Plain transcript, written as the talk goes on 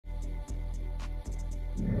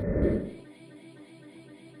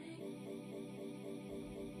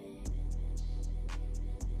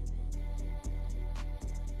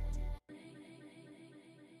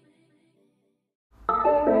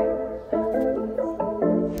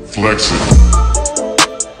Flex it.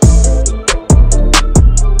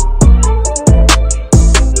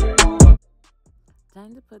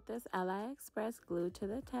 Time to put this AliExpress glue to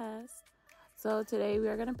the test. So today we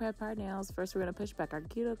are going to prep our nails. First, we're going to push back our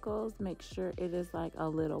cuticles. Make sure it is like a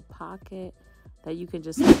little pocket that you can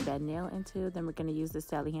just stick that nail into. Then we're going to use the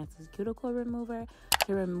Sally Hansen's cuticle remover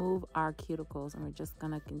to remove our cuticles. And we're just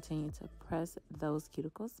going to continue to press those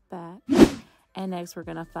cuticles back. And next, we're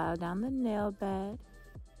going to file down the nail bed.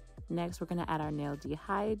 Next, we're going to add our nail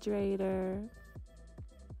dehydrator.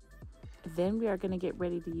 Then we are going to get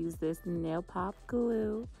ready to use this NAILPOP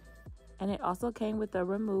glue. And it also came with a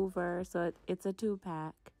remover, so it's a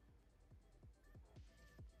 2-pack.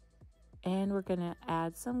 And we're going to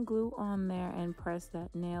add some glue on there and press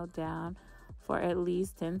that nail down for at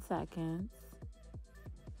least 10 seconds.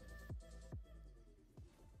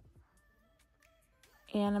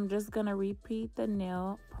 And I'm just going to repeat the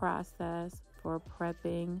nail process for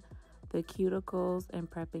prepping the cuticles and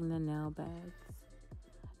prepping the nail beds.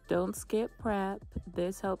 Don't skip prep.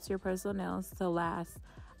 This helps your personal nails to last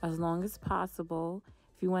as long as possible.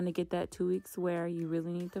 If you want to get that 2 weeks wear, you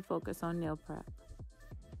really need to focus on nail prep.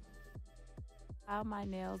 File my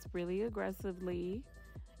nails really aggressively.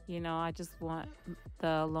 You know, I just want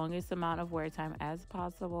the longest amount of wear time as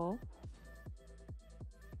possible.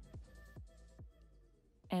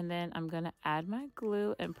 And then I'm going to add my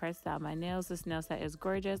glue and press down my nails. This nail set is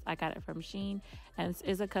gorgeous. I got it from Shein, and this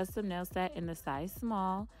is a custom nail set in the size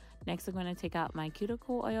small. Next, I'm going to take out my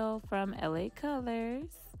cuticle oil from LA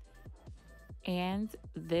Colors. And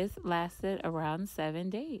this lasted around 7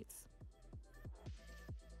 days.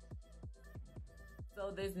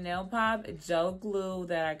 So this NAILPOP gel glue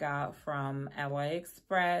that I got from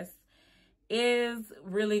AliExpress is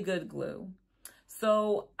really good glue.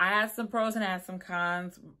 So I had some pros and I had some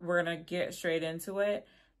cons. We're going to get straight into it.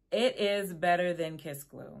 It is better than Kiss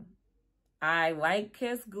Glue. I like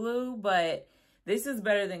Kiss Glue, but this is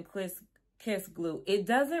better than Kiss Glue. It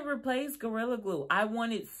doesn't replace Gorilla Glue. I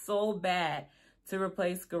wanted so bad to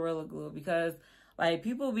replace Gorilla Glue because like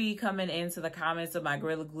people be coming into the comments of my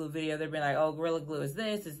Gorilla Glue video. They'll be like, oh, Gorilla Glue is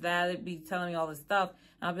this, is that. They'd be telling me all this stuff.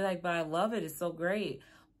 And I'll be like, but I love it. It's so great.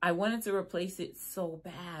 I wanted to replace it so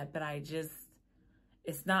bad, but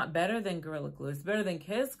it's not better than Gorilla Glue. It's better than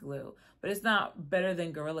Kiss Glue, but it's not better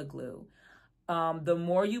than Gorilla Glue. The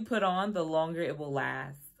more you put on, the longer it will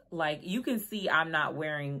last. Like, you can see I'm not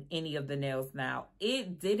wearing any of the nails now.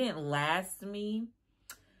 It didn't last me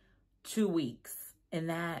 2 weeks, and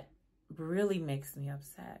that really makes me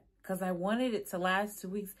upset because I wanted it to last 2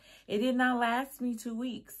 weeks. It did not last me 2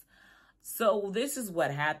 weeks. So this is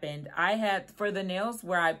what happened. I had, for the nails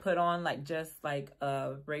where I put on like just like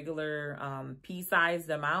a regular pea-sized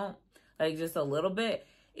amount, like just a little bit,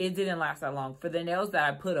 it didn't last that long. For the nails that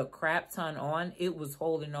I put a crap ton on, it was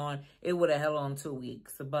holding on. It would have held on 2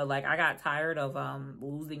 weeks. But like I got tired of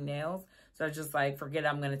losing nails. So I was just like, forget it,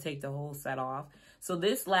 I'm going to take the whole set off. So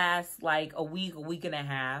this lasts like a week and a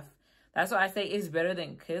half. That's why I say it's better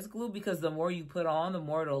than Kiss Glue because the more you put on, the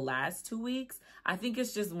more it'll last 2 weeks. I think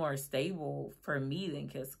it's just more stable for me than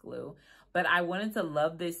Kiss Glue. But I wanted to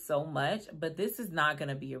love this so much, but this is not going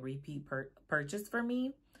to be a repeat purchase for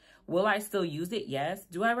me. Will I still use it? Yes.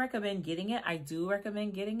 Do I recommend getting it? I do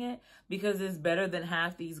recommend getting it because it's better than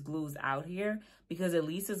half these glues out here because at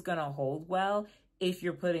least it's going to hold well if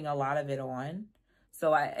you're putting a lot of it on.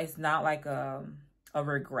 So it's not like a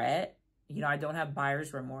regret. You know, I don't have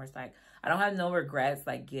buyer's remorse. Like, I don't have no regrets,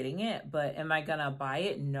 like, getting it. But am I going to buy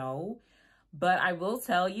it? No. But I will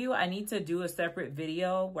tell you, I need to do a separate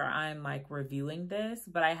video where I'm, like, reviewing this.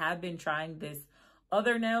 But I have been trying this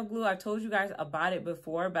other nail glue. I've told you guys about it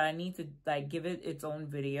before, but I need to, like, give it its own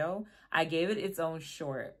video. I gave it its own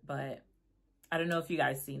short, but I don't know if you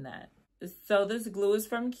guys seen that. So this glue is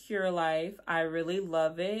from Cure Life. I really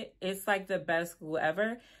love it. It's, like, the best glue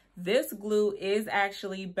ever. This glue is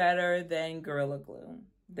actually better than Gorilla Glue.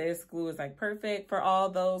 This glue is like perfect for all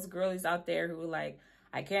those girlies out there who like,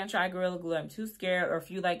 I can't try Gorilla Glue, I'm too scared. Or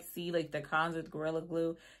if you like see like the cons with Gorilla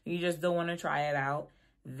Glue, and you just don't want to try it out.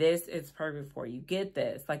 This is perfect for you. Get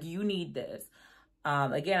this, like you need this.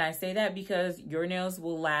 Again, I say that because your nails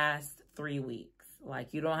will last 3 weeks.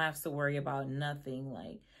 Like you don't have to worry about nothing.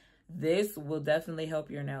 Like this will definitely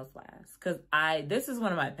help your nails last. Cause this is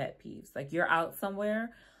one of my pet peeves. Like you're out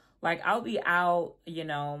somewhere, like I'll be out, you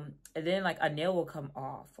know, and then like a nail will come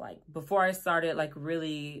off. Like before I started like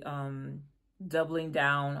really doubling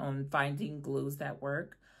down on finding glues that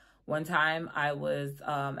work. One time I was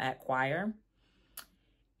at choir,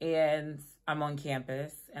 and I'm on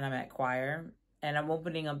campus and I'm at choir, and I'm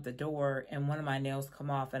opening up the door and one of my nails come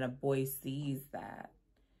off and a boy sees that.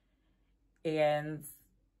 And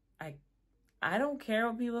I don't care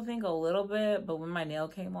what people think a little bit, but when my nail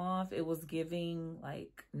came off, it was giving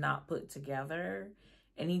like not put together,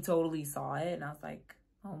 and he totally saw it, and I was like,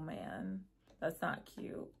 oh man, that's not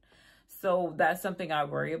cute. So that's something I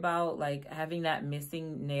worry about. Like, having that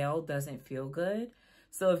missing nail doesn't feel good.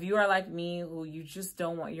 So if you are like me, who you just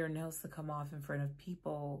don't want your nails to come off in front of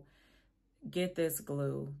people, get this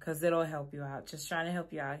glue because it'll help you out. Just trying to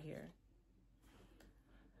help you out here.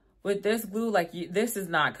 With this glue, like, this is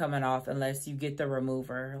not coming off unless you get the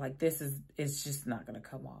remover. Like, it's just not going to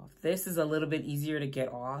come off. This is a little bit easier to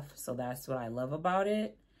get off, so that's what I love about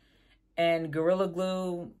it. And Gorilla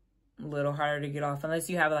Glue, a little harder to get off unless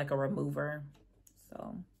you have like a remover.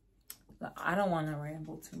 So I don't want to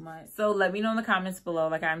ramble too much. So let me know in the comments below.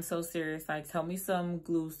 Like, I'm so serious. Like, tell me some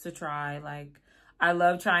glues to try. Like, I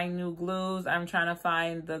love trying new glues. I'm trying to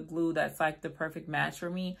find the glue that's like the perfect match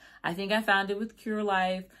for me. I think I found it with Cure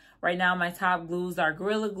Life. Right now, my top glues are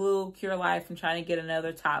Gorilla Glue, Cure Life. I'm trying to get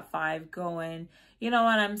another top 5 going. You know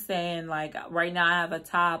what I'm saying? Like, right now, I have a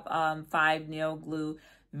top 5 nail glue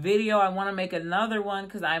video. I want to make another one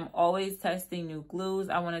because I'm always testing new glues.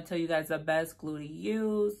 I want to tell you guys the best glue to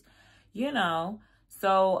use, you know.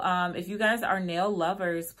 So if you guys are nail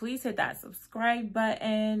lovers, please hit that subscribe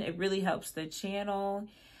button. It really helps the channel.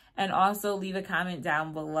 And also leave a comment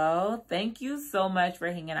down below. Thank you so much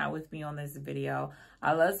for hanging out with me on this video.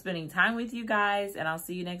 I love spending time with you guys, and I'll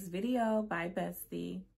see you next video. Bye, bestie.